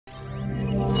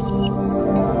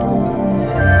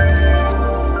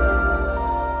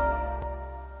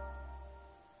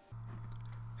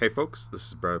Hey folks, this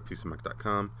is Brad at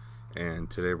PCMac.com,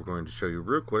 and today we're going to show you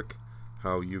real quick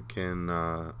how you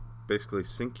can basically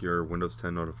sync your Windows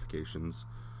 10 notifications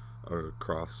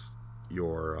across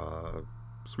your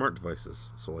smart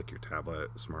devices, so like your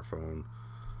tablet, smartphone,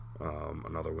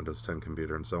 another Windows 10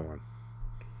 computer, and so on.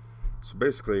 So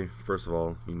basically, first of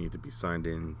all, you need to be signed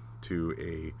in to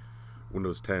a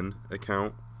Windows 10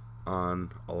 account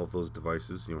on all of those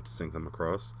devices. You want to sync them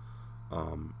across.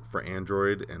 For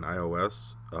Android and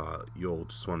iOS, you'll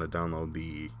just want to download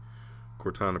the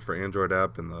Cortana for Android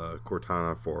app and the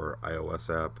Cortana for iOS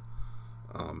app,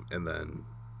 and then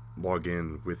log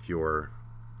in with your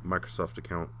Microsoft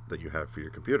account that you have for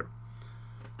your computer.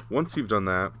 Once you've done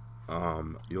that,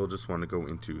 you'll just want to go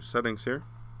into Settings here,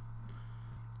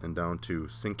 and down to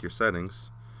Sync Your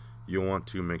Settings. You'll want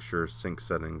to make sure Sync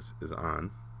Settings is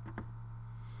on.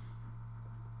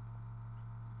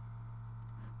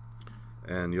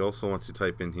 And you also want to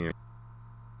type in here,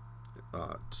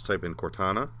 just type in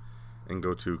Cortana and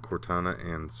go to Cortana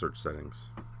and search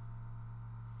settings.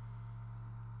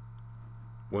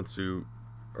 Once you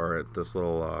are at this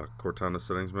little Cortana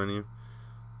settings menu,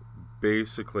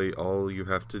 basically all you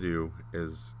have to do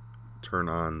is turn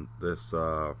on this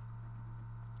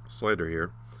slider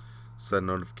here, set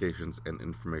notifications and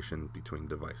information between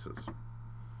devices.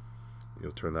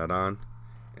 You'll turn that on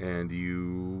and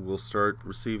you will start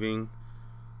receiving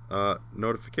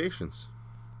notifications.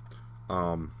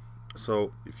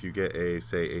 So if you get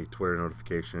say a Twitter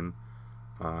notification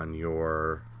on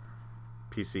your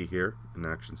PC here in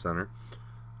Action Center,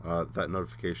 that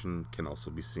notification can also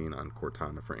be seen on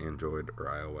Cortana for Android or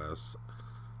iOS,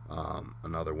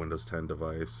 another Windows 10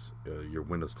 device, your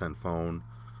Windows 10 phone,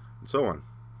 and so on.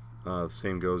 The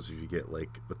same goes if you get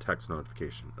like a text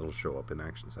notification. It'll show up in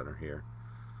Action Center here.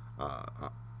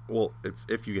 Well, it's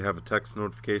if you have a text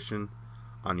notification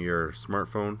on your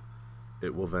smartphone,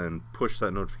 it will then push that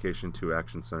notification to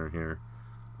Action Center here.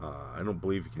 I don't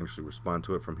believe you can actually respond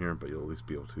to it from here, but you'll at least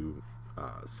be able to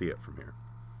see it from here.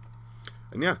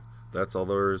 And yeah, that's all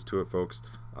there is to it, folks.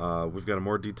 We've got a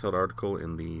more detailed article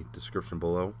in the description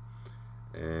below,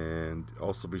 and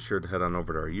also be sure to head on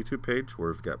over to our YouTube page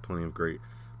where we've got plenty of great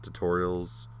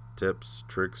tutorials, tips,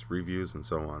 tricks, reviews, and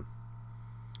so on.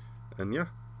 And yeah,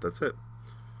 that's it.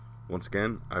 Once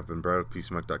again, I've been Brad at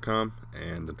PCMac.com,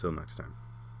 and until next time.